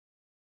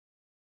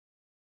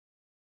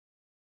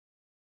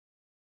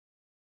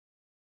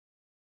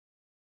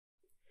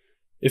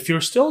If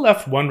you're still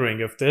left wondering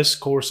if this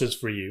course is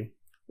for you,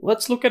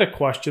 let's look at a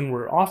question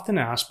we're often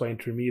asked by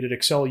intermediate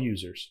Excel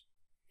users.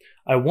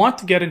 I want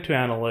to get into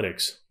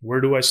analytics. Where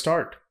do I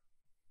start?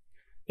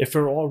 If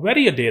you're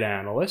already a data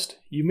analyst,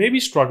 you may be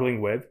struggling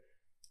with,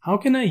 how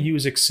can I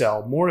use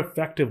Excel more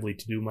effectively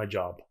to do my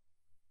job?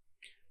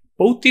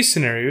 Both these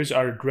scenarios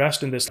are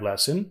addressed in this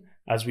lesson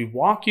as we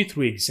walk you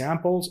through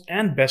examples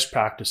and best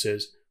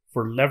practices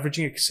for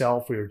leveraging Excel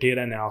for your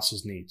data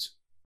analysis needs.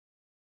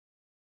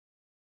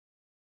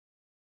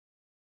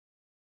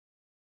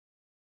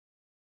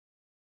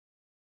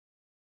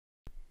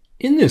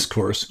 In this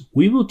course,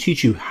 we will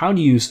teach you how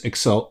to use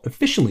Excel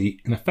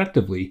efficiently and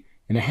effectively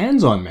in a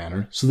hands-on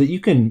manner so that you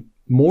can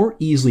more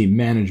easily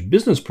manage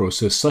business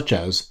processes such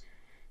as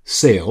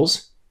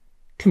sales,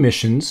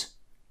 commissions,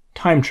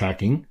 time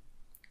tracking,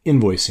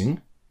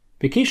 invoicing,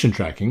 vacation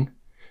tracking,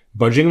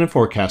 budgeting and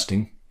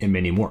forecasting, and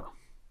many more.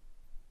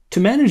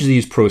 To manage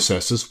these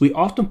processes, we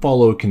often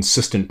follow a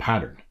consistent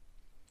pattern.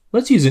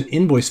 Let's use an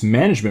invoice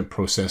management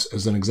process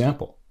as an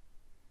example.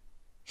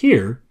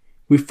 Here,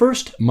 we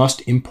first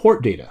must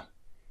import data.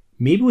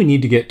 Maybe we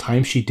need to get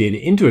timesheet data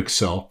into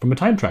Excel from a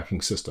time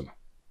tracking system.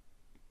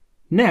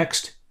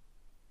 Next,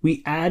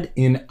 we add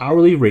in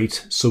hourly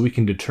rates so we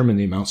can determine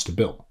the amounts to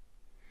bill.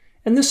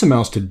 And this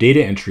amounts to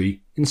data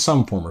entry in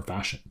some form or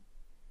fashion.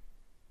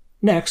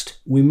 Next,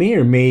 we may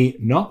or may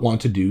not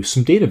want to do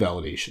some data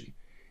validation,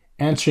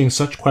 answering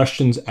such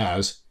questions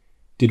as,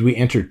 did we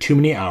enter too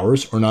many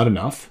hours or not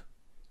enough?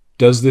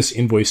 Does this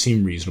invoice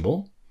seem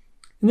reasonable?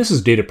 And this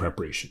is data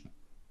preparation.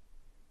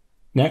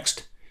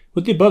 Next,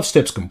 with the above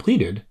steps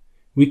completed,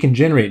 we can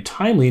generate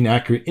timely and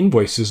accurate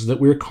invoices that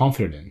we are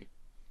confident in.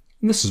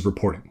 And this is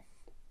reporting.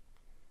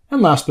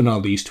 And last but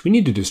not least, we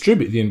need to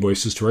distribute the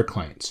invoices to our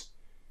clients.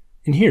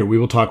 And here we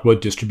will talk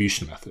about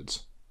distribution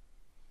methods.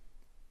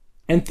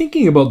 And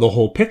thinking about the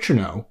whole picture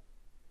now,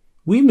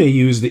 we may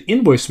use the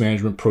invoice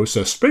management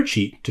process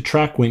spreadsheet to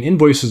track when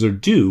invoices are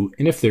due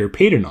and if they are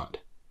paid or not.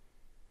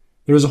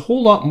 There is a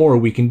whole lot more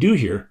we can do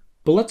here,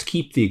 but let's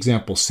keep the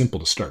example simple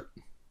to start.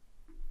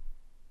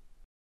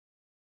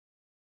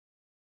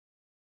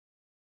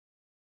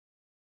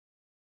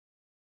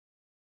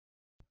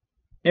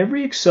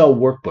 Every Excel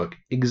workbook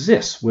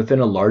exists within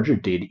a larger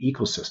data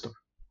ecosystem.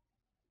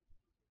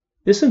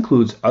 This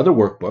includes other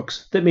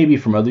workbooks that may be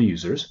from other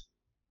users,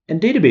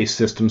 and database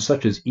systems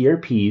such as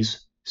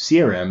ERPs,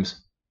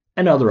 CRMs,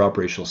 and other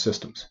operational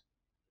systems.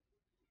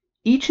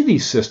 Each of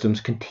these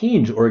systems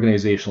contains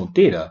organizational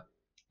data,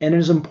 and it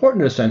is important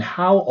to understand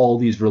how all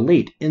these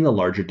relate in the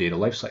larger data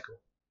lifecycle.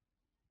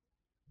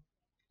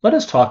 Let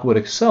us talk about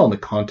Excel in the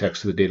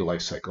context of the data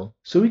lifecycle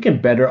so we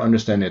can better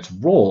understand its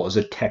role as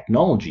a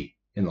technology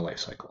in the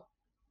lifecycle.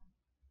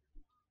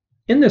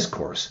 In this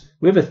course,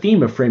 we have a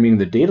theme of framing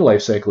the data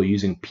lifecycle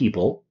using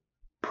people,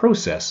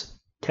 process,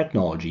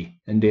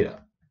 technology, and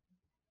data.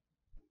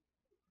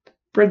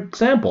 For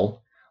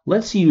example,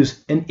 let's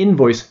use an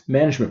invoice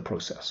management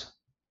process.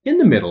 In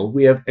the middle,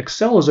 we have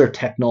Excel as our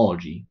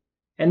technology,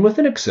 and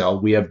within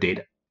Excel, we have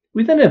data.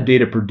 We then have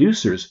data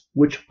producers,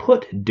 which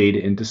put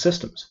data into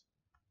systems.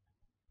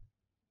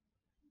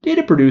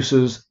 Data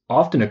producers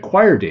often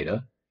acquire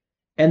data,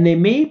 and they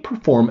may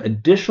perform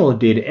additional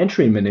data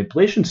entry and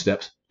manipulation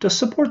steps to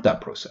support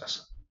that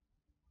process.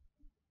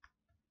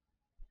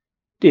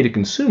 Data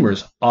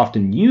consumers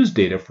often use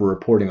data for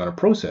reporting on a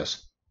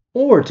process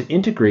or to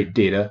integrate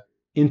data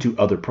into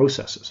other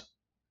processes.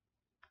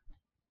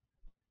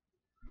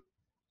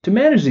 To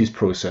manage these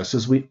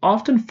processes, we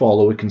often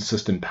follow a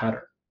consistent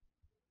pattern.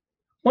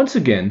 Once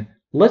again,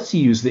 let's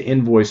use the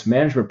invoice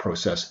management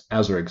process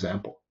as our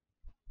example.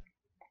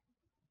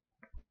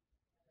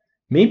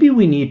 Maybe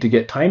we need to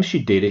get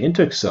timesheet data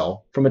into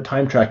Excel from a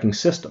time tracking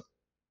system.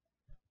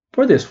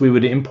 For this, we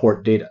would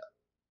import data.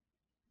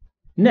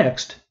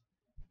 Next,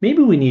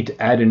 maybe we need to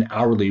add in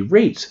hourly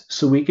rates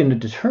so we can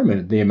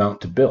determine the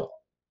amount to bill.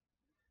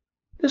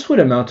 This would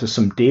amount to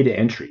some data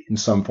entry in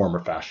some form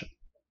or fashion.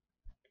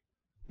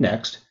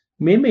 Next,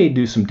 we may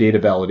do some data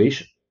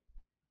validation,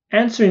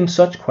 answering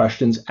such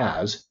questions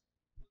as,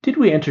 did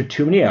we enter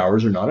too many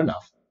hours or not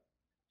enough?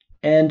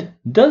 And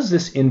does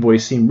this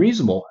invoice seem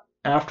reasonable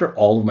after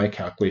all of my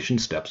calculation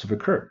steps have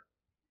occurred?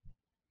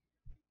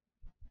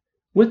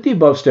 With the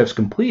above steps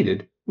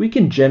completed, we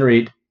can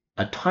generate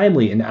a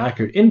timely and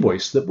accurate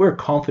invoice that we're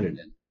confident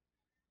in.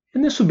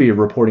 And this would be a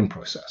reporting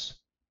process.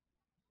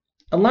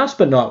 And last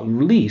but not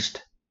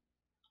least,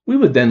 we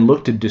would then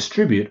look to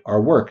distribute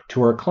our work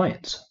to our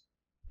clients.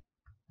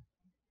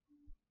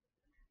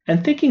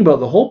 And thinking about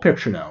the whole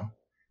picture now,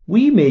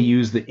 we may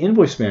use the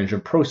invoice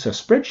management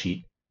process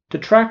spreadsheet to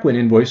track when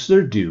invoices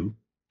are due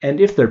and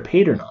if they're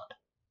paid or not.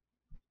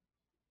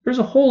 There's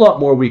a whole lot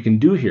more we can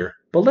do here,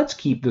 but let's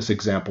keep this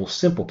example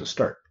simple to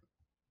start.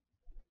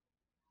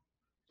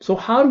 So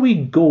how do we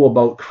go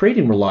about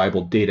creating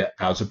reliable data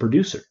as a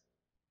producer?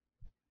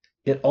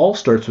 It all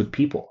starts with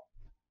people.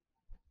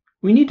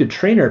 We need to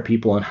train our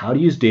people on how to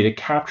use data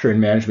capture and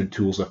management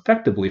tools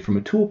effectively from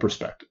a tool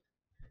perspective.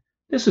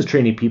 This is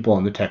training people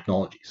on the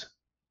technologies.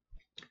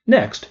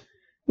 Next,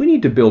 we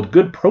need to build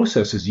good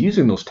processes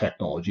using those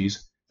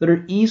technologies that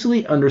are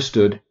easily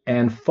understood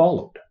and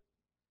followed.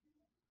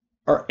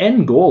 Our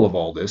end goal of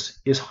all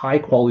this is high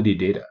quality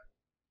data.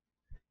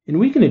 And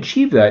we can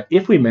achieve that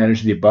if we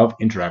manage the above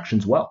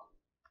interactions well.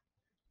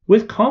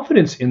 With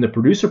confidence in the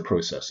producer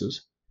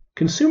processes,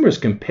 consumers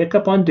can pick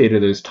up on data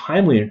that is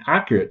timely and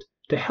accurate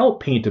to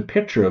help paint a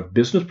picture of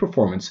business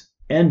performance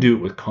and do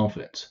it with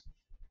confidence.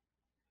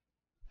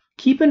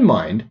 Keep in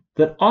mind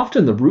that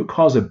often the root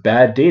cause of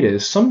bad data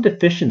is some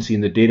deficiency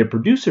in the data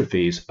producer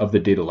phase of the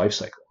data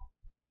lifecycle.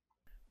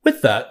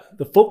 With that,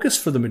 the focus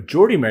for the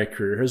majority of my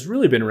career has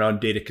really been around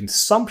data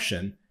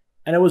consumption,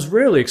 and I was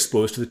rarely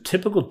exposed to the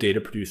typical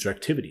data producer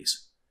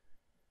activities.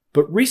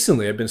 But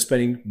recently I've been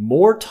spending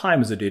more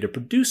time as a data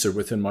producer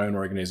within my own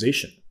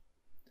organization.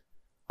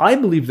 I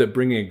believe that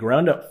bringing a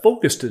ground-up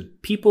focus to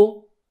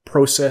people,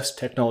 process,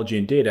 technology,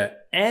 and data,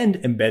 and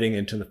embedding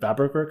into the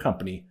fabric of our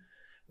company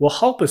will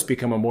help us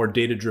become a more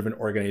data-driven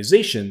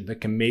organization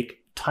that can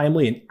make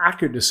timely and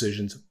accurate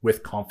decisions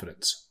with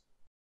confidence.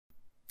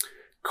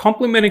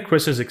 Complementing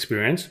Chris's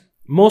experience,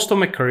 most of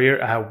my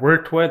career I have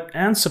worked with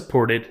and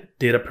supported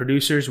data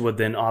producers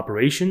within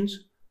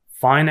operations,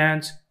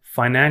 finance,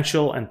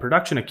 financial and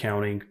production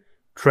accounting,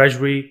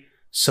 treasury,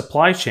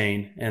 supply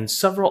chain, and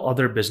several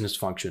other business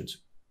functions.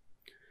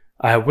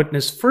 I have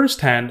witnessed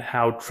firsthand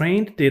how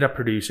trained data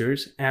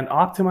producers and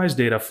optimized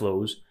data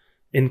flows,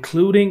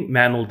 including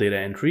manual data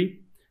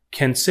entry,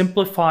 can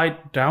simplify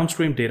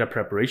downstream data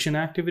preparation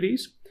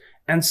activities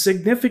and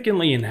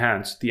significantly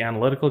enhance the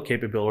analytical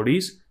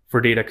capabilities for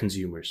data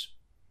consumers.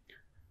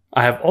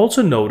 I have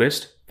also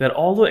noticed that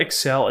although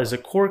Excel is a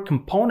core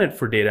component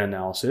for data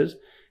analysis,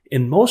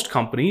 in most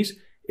companies,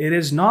 it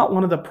is not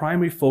one of the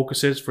primary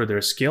focuses for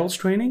their skills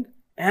training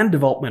and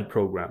development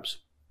programs.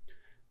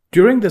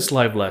 During this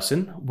live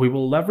lesson, we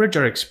will leverage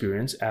our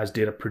experience as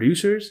data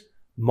producers,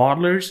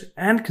 modelers,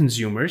 and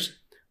consumers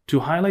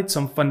to highlight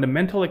some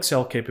fundamental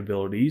Excel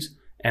capabilities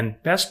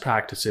and best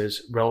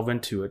practices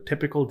relevant to a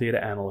typical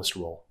data analyst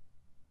role.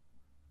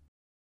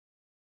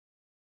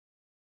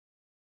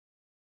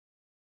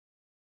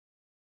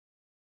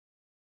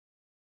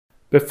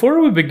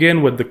 Before we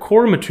begin with the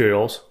core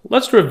materials,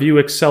 let's review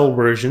Excel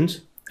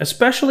versions,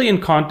 especially in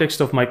context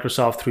of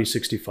Microsoft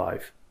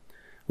 365.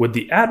 With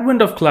the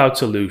advent of cloud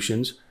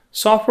solutions,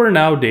 software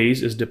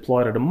nowadays is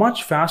deployed at a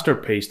much faster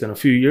pace than a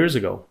few years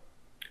ago.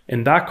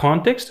 In that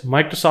context,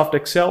 Microsoft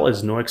Excel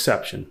is no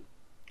exception.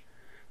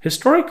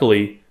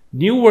 Historically,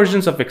 new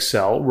versions of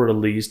Excel were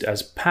released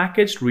as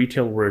packaged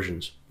retail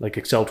versions, like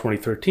Excel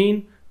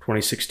 2013,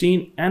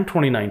 2016, and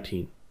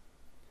 2019.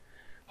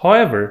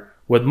 However,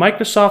 with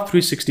Microsoft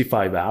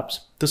 365 apps,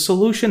 the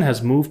solution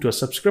has moved to a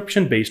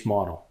subscription-based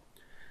model,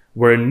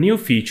 wherein new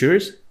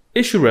features,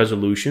 issue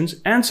resolutions,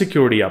 and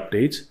security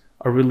updates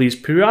are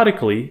released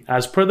periodically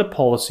as per the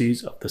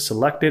policies of the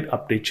selected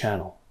update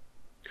channel.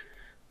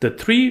 The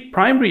three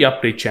primary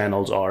update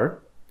channels are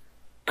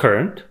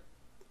current,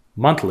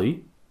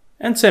 monthly,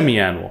 and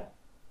semi-annual.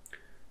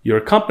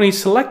 Your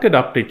company's selected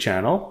update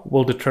channel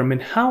will determine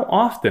how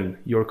often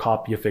your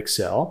copy of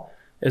Excel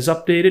is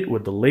updated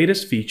with the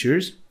latest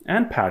features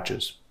and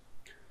patches.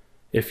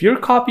 If your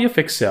copy of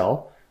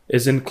Excel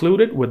is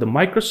included with the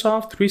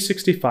Microsoft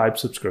 365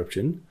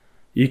 subscription,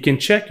 you can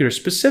check your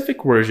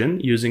specific version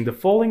using the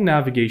following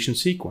navigation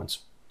sequence: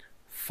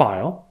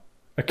 File,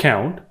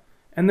 Account,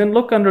 and then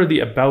look under the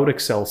About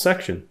Excel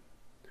section.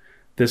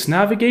 This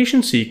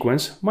navigation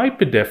sequence might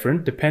be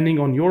different depending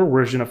on your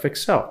version of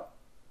Excel.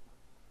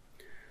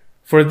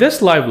 For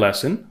this live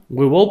lesson,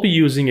 we will be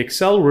using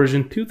Excel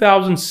version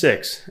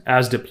 2006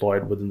 as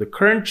deployed within the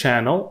current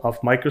channel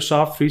of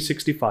Microsoft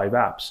 365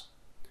 apps.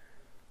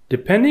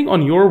 Depending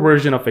on your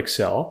version of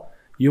Excel,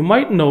 you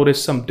might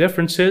notice some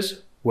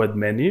differences with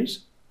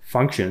menus,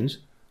 functions,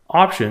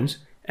 options,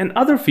 and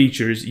other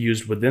features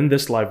used within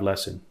this live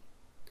lesson.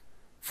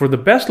 For the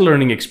best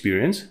learning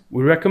experience,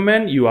 we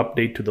recommend you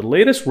update to the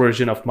latest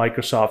version of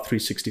Microsoft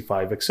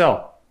 365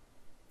 Excel.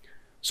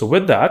 So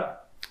with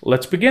that,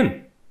 let's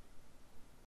begin.